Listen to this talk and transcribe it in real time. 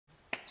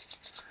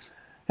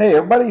Hey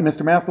everybody,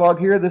 Mrmathblog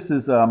here. This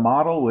is a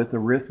model with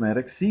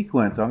arithmetic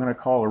sequence. I'm going to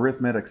call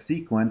arithmetic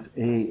sequence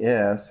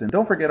AS. And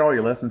don't forget, all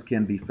your lessons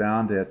can be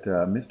found at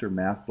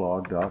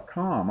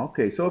Mrmathblog.com.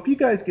 Okay, so if you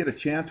guys get a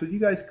chance, would you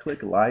guys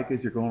click like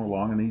as you're going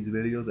along in these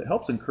videos? It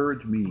helps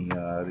encourage me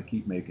to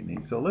keep making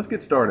these. So let's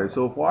get started.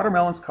 So if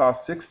watermelons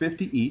cost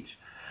 $6.50 each,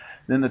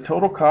 then the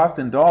total cost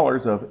in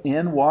dollars of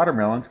n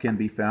watermelons can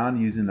be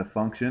found using the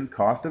function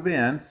cost of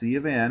n. C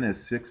of n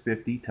is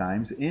 650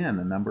 times n,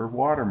 the number of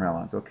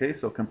watermelons. Okay,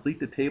 so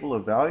complete the table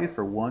of values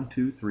for 1,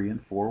 2, 3,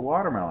 and 4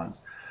 watermelons.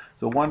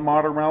 So one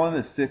watermelon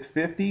is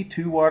 650,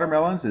 two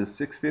watermelons is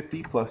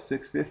 650 plus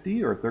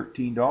 650, or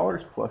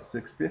 $13 plus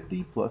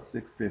 650 plus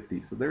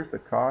 650. So there's the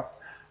cost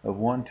of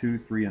 1, 2,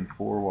 3, and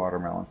 4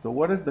 watermelons. So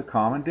what is the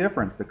common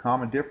difference? The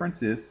common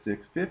difference is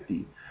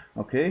 650.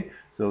 Okay,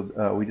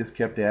 so we just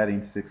kept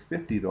adding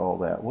 650 to all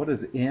that. What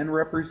does n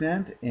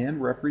represent?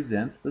 N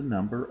represents the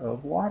number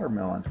of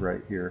watermelons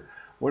right here.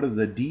 What are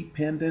the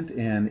dependent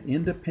and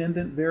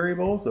independent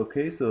variables?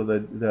 Okay, so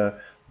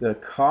the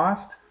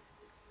cost,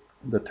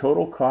 the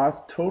total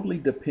cost totally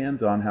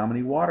depends on how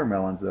many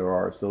watermelons there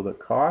are. So the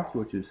cost,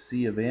 which is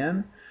C of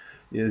n,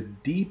 is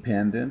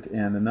dependent,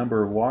 and the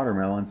number of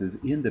watermelons is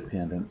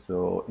independent.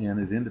 So n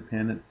is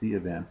independent, C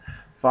of n.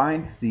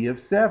 Find C of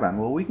 7.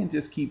 Well, we can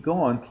just keep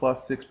going,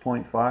 plus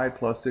 6.5,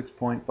 plus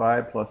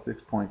 6.5, plus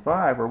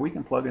 6.5, or we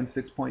can plug in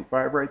 6.5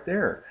 right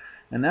there.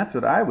 And that's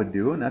what I would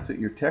do, and that's what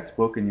your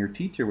textbook and your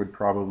teacher would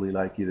probably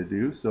like you to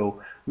do.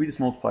 So we just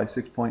multiply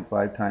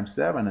 6.5 times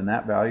 7, and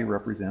that value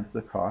represents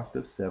the cost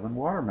of 7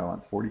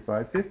 watermelons,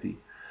 45.50.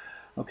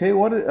 Okay,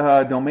 what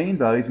domain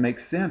values make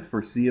sense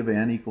for C of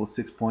n equals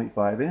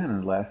 6.5n in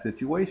the last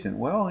situation?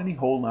 Well, any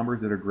whole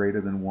numbers that are greater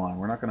than 1.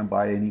 We're not going to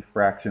buy any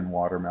fraction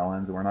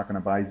watermelons, and we're not going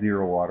to buy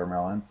 0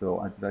 watermelons.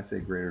 So did I say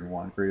greater than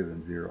 1? Greater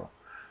than 0.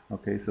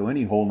 Okay, so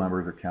any whole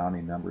numbers are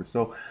counting numbers.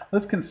 So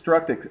let's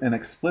construct an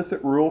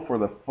explicit rule for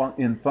the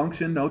in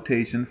function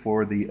notation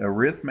for the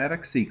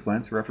arithmetic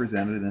sequence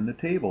represented in the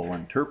table.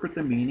 Interpret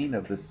the meaning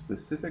of the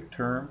specific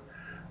term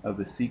of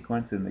the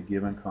sequence in the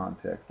given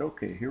context.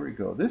 Okay, here we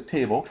go. This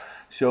table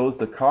shows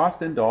the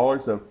cost in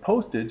dollars of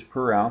postage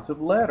per ounce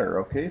of letter.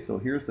 Okay, so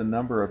here's the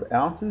number of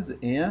ounces,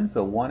 n,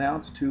 so 1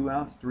 ounce, 2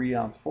 ounce, 3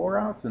 ounce, 4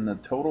 ounce, and the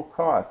total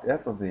cost,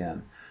 F of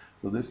n.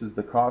 So this is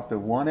the cost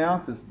of 1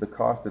 ounce, this is the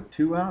cost of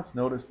 2 ounce.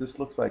 Notice this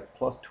looks like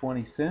plus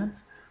 20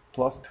 cents.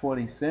 Plus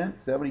 20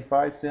 cents,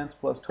 75 cents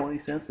plus 20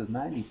 cents is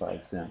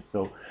 95 cents.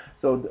 So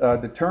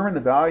determine the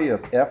value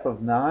of f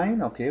of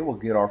 9. Okay, we'll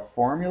get our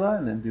formula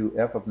and then do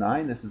f of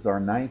 9. This is our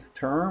 9th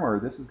term,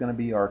 or this is going to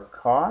be our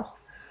cost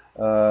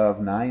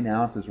of 9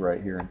 ounces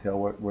right here, and tell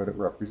what it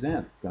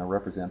represents. It's going to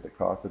represent the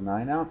cost of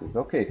 9 ounces.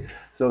 Okay,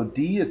 so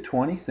D is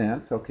 20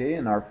 cents, okay,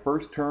 and our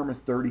first term is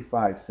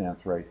 35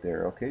 cents right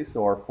there. Okay,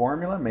 so our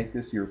formula, make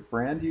this your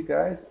friend, you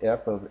guys.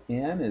 F of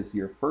n is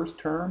your first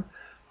term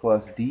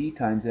plus D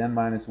times n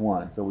minus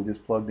 1. So we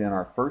just plugged in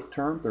our first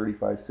term,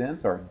 35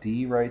 cents, our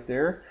D right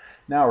there.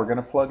 Now we're going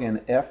to plug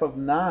in f of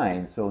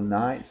 9. So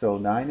 9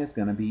 is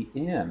going to be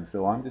n.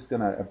 So I'm just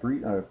going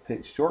to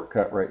take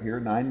shortcut right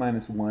here. 9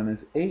 minus 1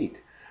 is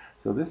 8.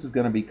 So this is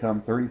going to become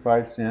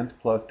 35 cents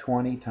plus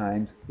 20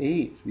 times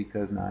 8,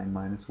 because 9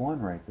 minus 1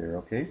 right there,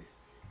 okay?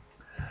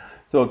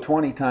 So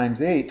 20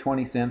 times 8,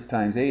 20 cents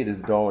times 8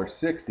 is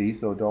 $1.60,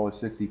 so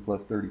 $1.60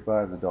 plus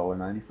 35 is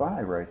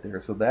 $1.95 right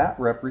there. So that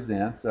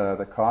represents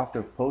the cost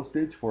of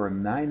postage for a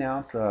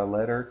 9-ounce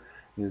letter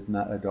is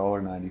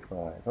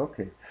 $1.95.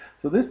 Okay,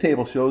 so this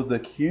table shows the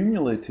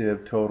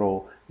cumulative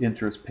total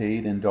interest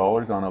paid in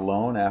dollars on a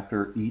loan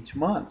after each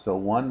month. So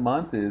 1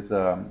 month is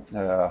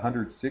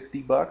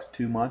 160 bucks,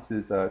 2 months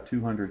is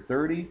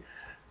 230,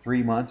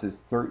 3 months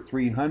is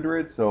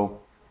 300. So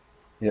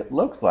it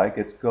looks like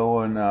it's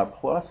going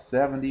plus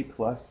 70,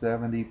 plus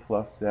 70,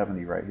 plus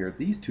 70 right here.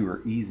 These two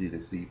are easy to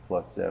see,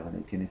 plus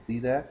 70. Can you see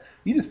that?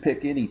 You just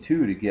pick any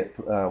two to get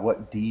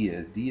what D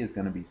is. D is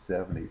going to be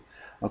 70.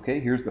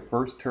 Okay, here's the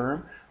first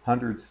term,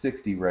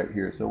 160 right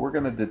here. So we're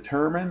going to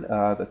determine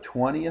the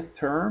 20th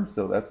term.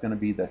 So that's going to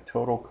be the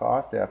total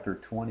cost after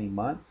 20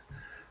 months.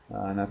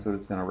 And that's what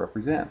it's going to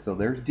represent. So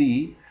there's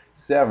D,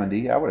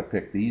 70. I would have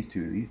picked these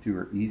two. These two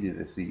are easy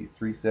to see.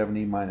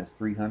 370 minus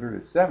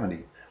 300 is 70.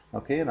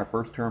 Okay, and our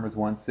first term is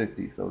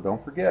 160. So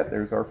don't forget,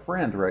 there's our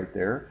friend right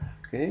there.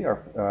 Okay,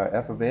 our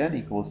f of n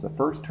equals the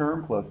first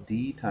term plus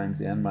d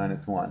times n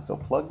minus 1. So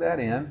plug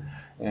that in,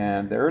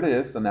 and there it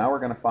is. So now we're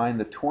going to find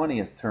the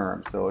 20th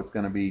term. So it's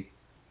going to be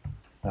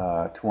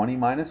 20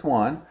 minus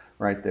 1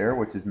 right there,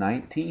 which is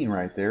 19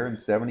 right there, and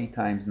 70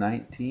 times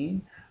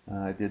 19,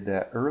 I did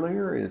that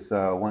earlier, is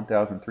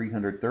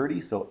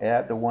 1,330, so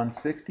add the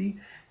 160,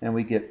 and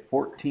we get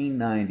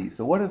 1,490.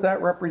 So what does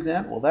that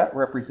represent? Well, that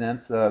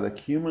represents the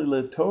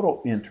cumulative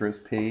total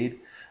interest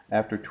paid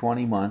after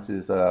 20 months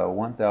is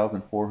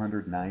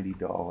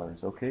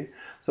 $1,490. Okay,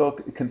 so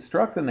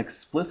construct an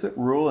explicit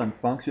rule and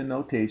function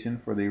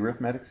notation for the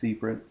arithmetic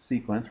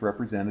sequence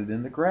represented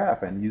in the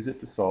graph and use it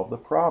to solve the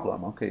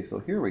problem. Okay, so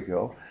here we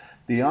go.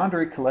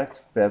 DeAndre collects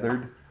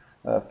feathered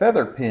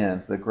Feather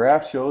pens. The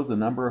graph shows the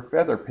number of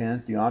feather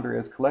pens DeAndre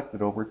has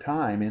collected over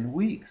time in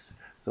weeks.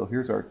 So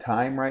here's our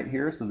time right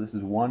here. So this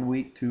is 1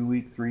 week, 2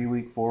 week, 3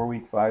 week, 4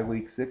 week, 5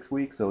 week, 6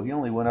 weeks. So he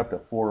only went up to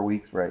 4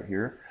 weeks right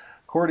here.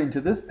 According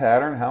to this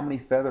pattern, how many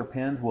feather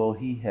pens will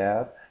he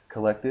have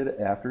collected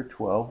after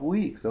 12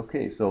 weeks?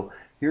 Okay, so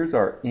here's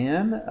our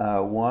N,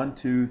 1,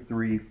 2,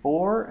 3,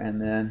 4,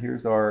 and then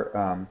here's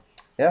our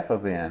F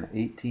of N,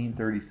 18,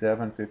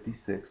 37,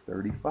 56,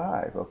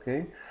 35,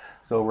 okay?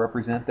 So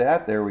represent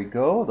that, there we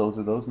go, those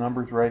are those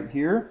numbers right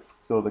here.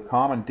 So the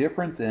common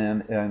difference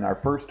in our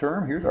first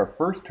term, here's our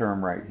first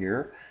term right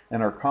here,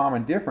 and our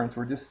common difference,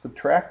 we're just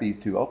subtract these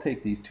two. I'll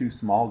take these two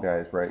small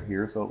guys right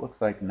here, so it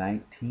looks like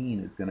 19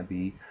 is going to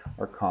be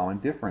our common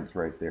difference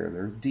right there.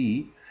 There's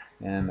D,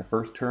 and the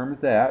first term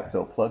is that,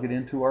 so plug it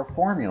into our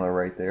formula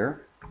right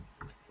there,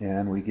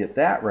 and we get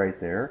that right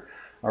there.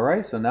 All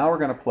right, so now we're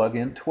going to plug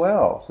in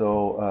 12.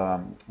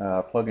 So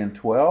plug in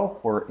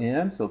 12 for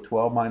n, so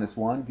 12 minus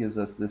 1 gives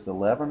us this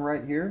 11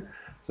 right here.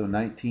 So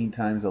 19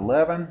 times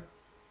 11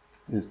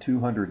 is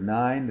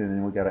 209, and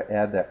then we got to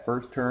add that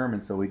first term,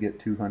 and so we get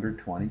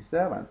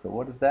 227. So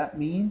what does that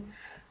mean?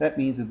 That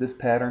means that this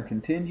pattern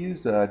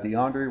continues.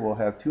 DeAndre will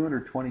have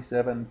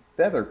 227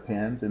 feather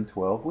pens in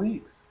 12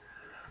 weeks.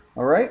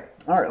 All right,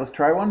 let's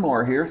try one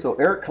more here. So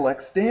Eric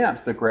collects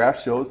stamps. The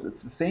graph shows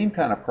it's the same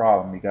kind of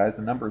problem, you guys.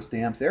 The number of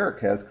stamps Eric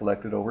has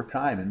collected over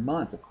time in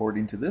months.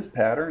 According to this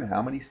pattern,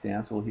 how many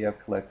stamps will he have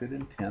collected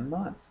in 10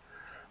 months?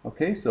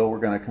 Okay, so we're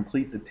going to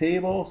complete the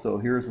table. So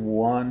here's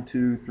 1,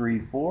 2, 3,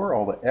 4,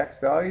 all the x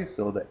values.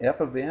 So the f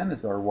of n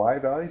is our y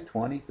values,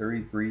 20,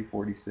 33,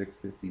 46,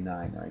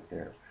 59 right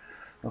there.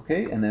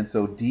 Okay, and then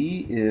so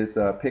D is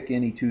pick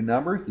any two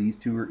numbers. These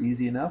two are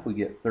easy enough. We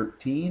get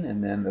 13,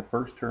 and then the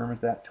first term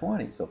is that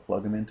 20. So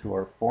plug them into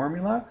our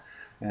formula,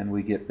 and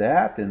we get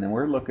that, and then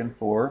we're looking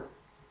for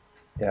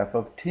f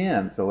of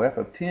 10. So f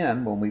of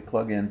 10, when we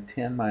plug in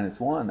 10 minus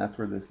 1, that's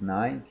where this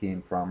 9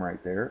 came from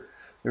right there.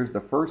 There's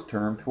the first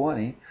term,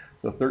 20.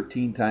 So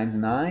 13 times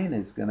 9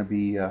 is going to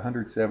be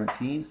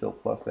 117, so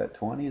plus that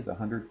 20 is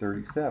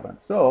 137.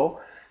 So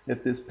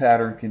if this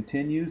pattern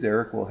continues,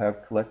 Eric will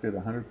have collected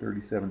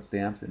 137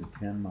 stamps in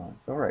 10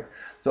 months. All right,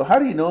 so how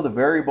do you know the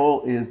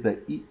variable is the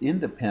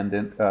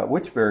independent,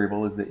 which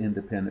variable is the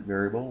independent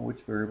variable,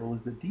 which variable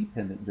is the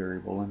dependent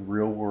variable in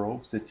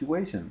real-world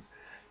situations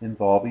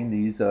involving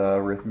these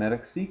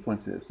arithmetic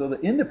sequences? So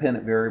the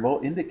independent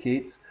variable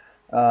indicates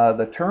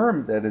the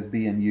term that is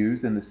being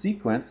used in the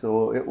sequence,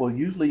 so it will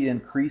usually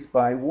increase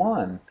by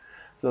 1.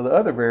 So the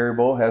other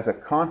variable has a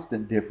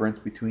constant difference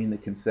between the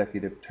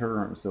consecutive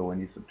terms. So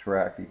when you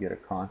subtract, you get a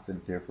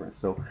constant difference.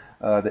 So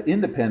the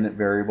independent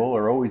variable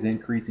are always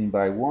increasing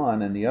by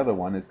 1, and the other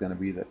one is going to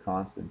be the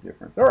constant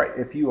difference. All right,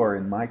 if you are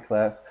in my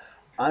class,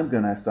 I'm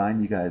going to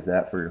assign you guys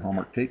that for your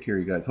homework. Take care,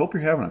 you guys. Hope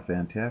you're having a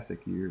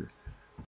fantastic year.